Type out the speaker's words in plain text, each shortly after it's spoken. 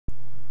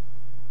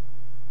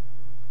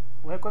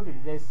Welcome to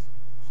today's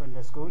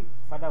Sunday School.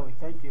 Father, we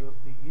thank you.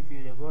 We give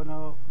you the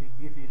honor. We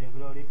give you the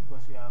glory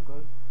because you are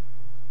God.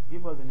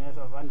 Give us the knowledge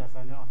of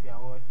understanding of your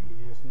word in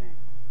Jesus' name.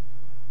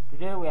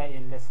 Today we are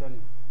in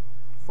lesson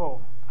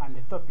 4 and the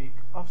topic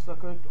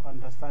obstacle to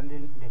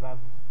understanding the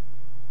Bible.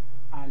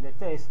 And the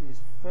text is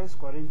 1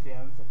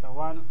 Corinthians chapter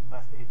 1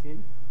 verse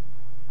 18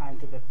 and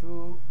chapter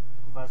 2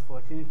 verse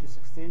 14 to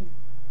 16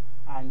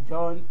 and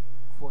John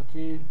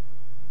 14:17.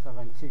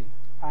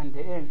 And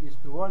the aim is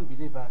to warn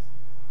believers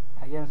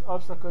against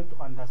obstacles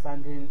to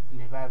understanding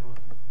the Bible.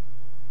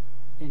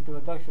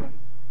 Introduction.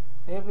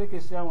 Every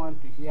Christian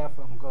wants to hear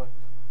from God,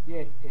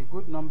 yet a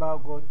good number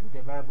go to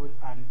the Bible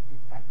and it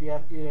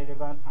appears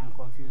irrelevant and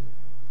confusing.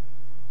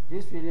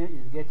 This feeling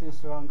is getting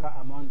stronger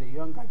among the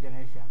younger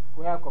generation,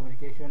 where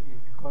communication is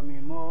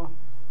becoming more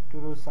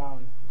through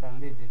sound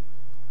than reading.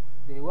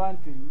 They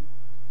want to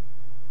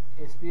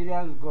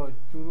experience God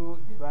through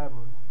the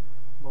Bible,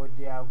 but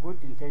their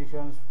good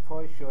intentions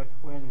fall short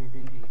when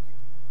reading it.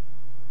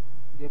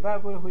 The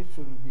Bible, which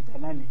should be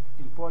dynamic,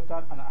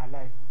 important, and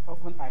alive,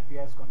 often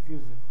appears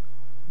confusing,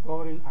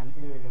 boring, and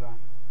irrelevant.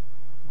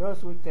 Those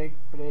who take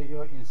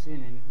pleasure in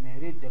sinning may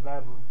read the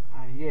Bible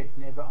and yet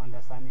never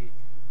understand it.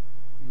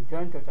 In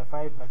John chapter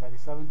 5, verse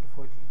 37 to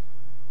 40.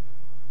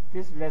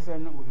 This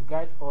lesson will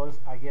guide us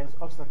against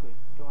obstacles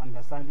to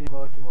understanding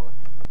God's word.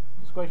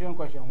 Discussion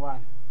question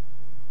 1.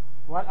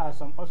 What are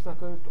some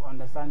obstacles to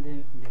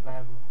understanding the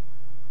Bible?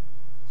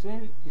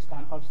 Sin is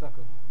an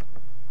obstacle.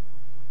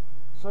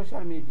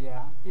 Social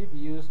media, if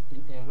used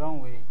in a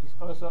wrong way, is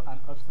also an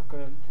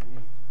obstacle to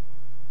me.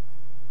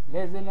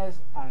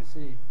 Laziness and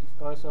sleep is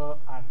also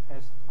an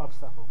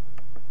obstacle.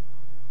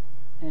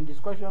 In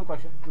discussion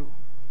question 2.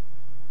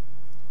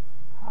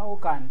 How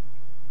can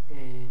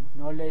a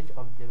knowledge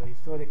of the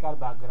historical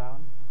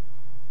background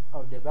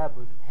of the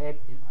Bible help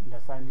in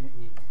understanding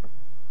it?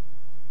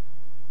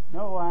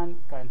 No one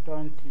can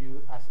turn to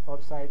you as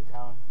upside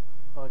down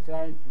or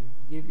trying to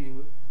give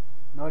you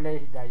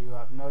knowledge that you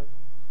have not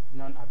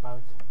known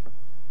about.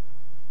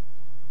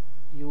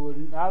 You will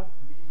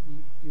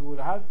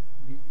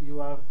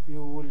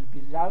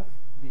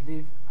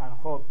believe and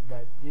hope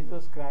that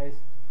Jesus Christ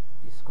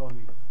is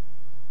coming.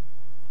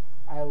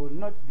 I will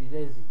not be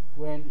lazy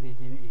when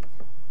reading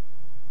it.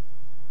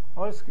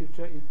 All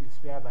scripture is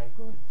inspired by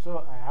God,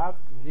 so I have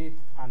to read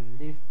and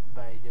live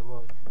by the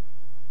word.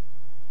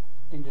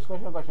 In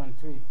discussion question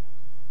 3,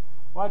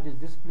 what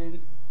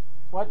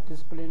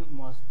discipline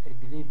must a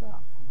believer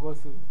go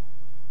through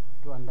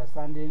to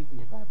understanding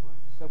the Bible?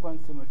 2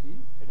 Timothy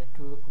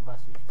 2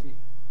 verse 15.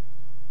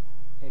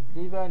 A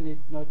believer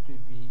needs not to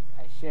be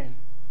ashamed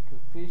to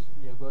preach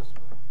the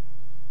gospel.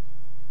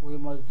 We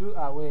must do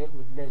away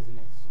with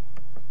laziness.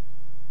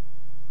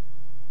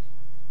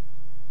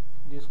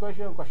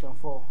 Discussion question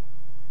 4.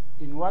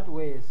 In what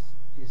ways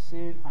is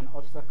sin an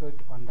obstacle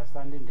to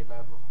understanding the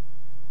Bible?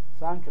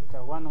 Psalm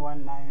chapter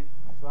 119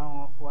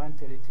 verse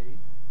 133,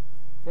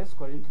 1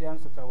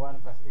 Corinthians chapter 1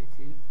 verse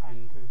 18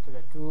 and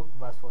 2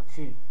 verse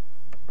 14.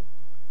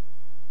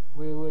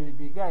 We will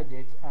be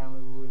guided and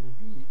we will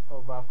be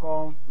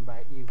overcome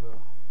by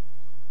evil.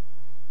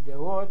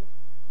 The word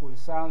will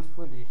sound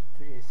foolish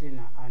to a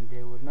sinner and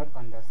they will not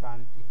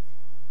understand it.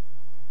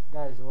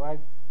 That is what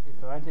is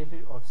the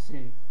advantage of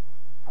sin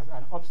as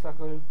an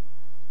obstacle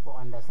for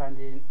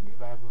understanding the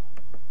Bible.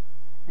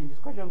 In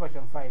discussion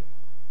question 5,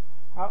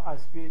 how are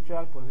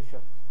spiritual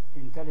position,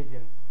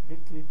 intelligence,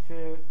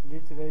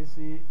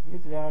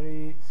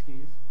 literary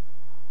skills,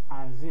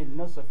 and zeal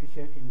not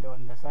sufficient in the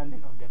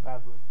understanding of the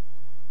Bible?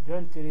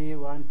 John 3,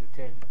 1 to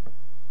 10.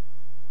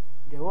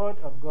 The Word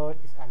of God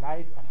is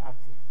alive and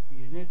active.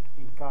 You need to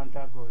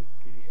encounter God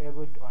to be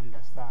able to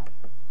understand.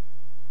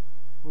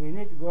 We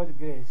need God's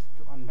grace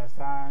to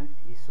understand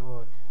His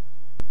Word.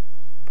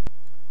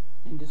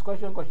 In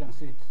discussion question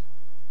 6,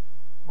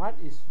 what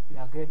is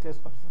your greatest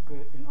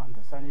obstacle in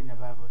understanding the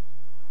Bible?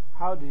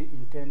 How do you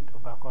intend to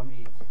overcome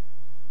it?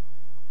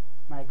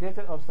 My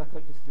greatest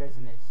obstacle is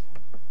laziness,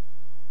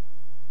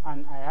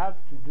 and I have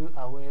to do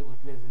away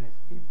with laziness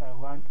if I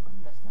want to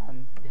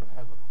understand the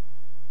Bible.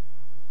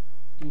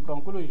 In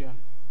conclusion,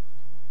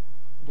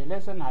 the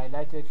lesson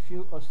highlighted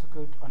few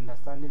obstacles to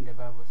understanding the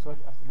Bible, such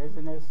as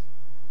laziness,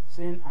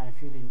 sin, and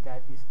feeling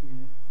that is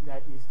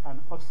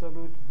an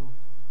absolute rule.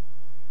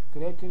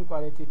 Creating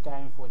quality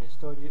time for the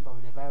study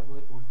of the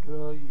Bible will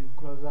draw you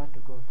closer to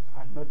God,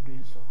 and not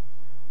doing so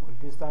will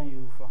distance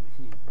you from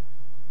Him.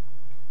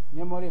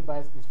 Memory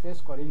verse is 1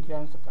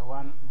 Corinthians chapter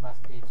 1 verse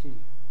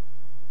 18.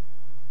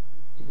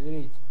 It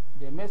reads,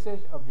 the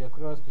message of the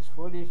cross is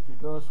foolish to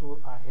those who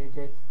are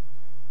headed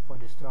for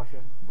destruction,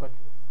 but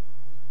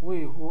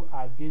we who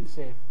are being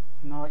saved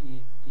know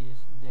it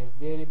is the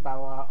very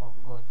power of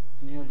God.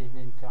 New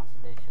Living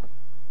Translation.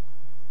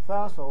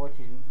 Thanks for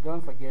watching.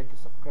 Don't forget to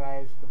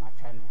subscribe to my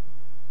channel.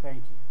 Thank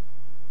you.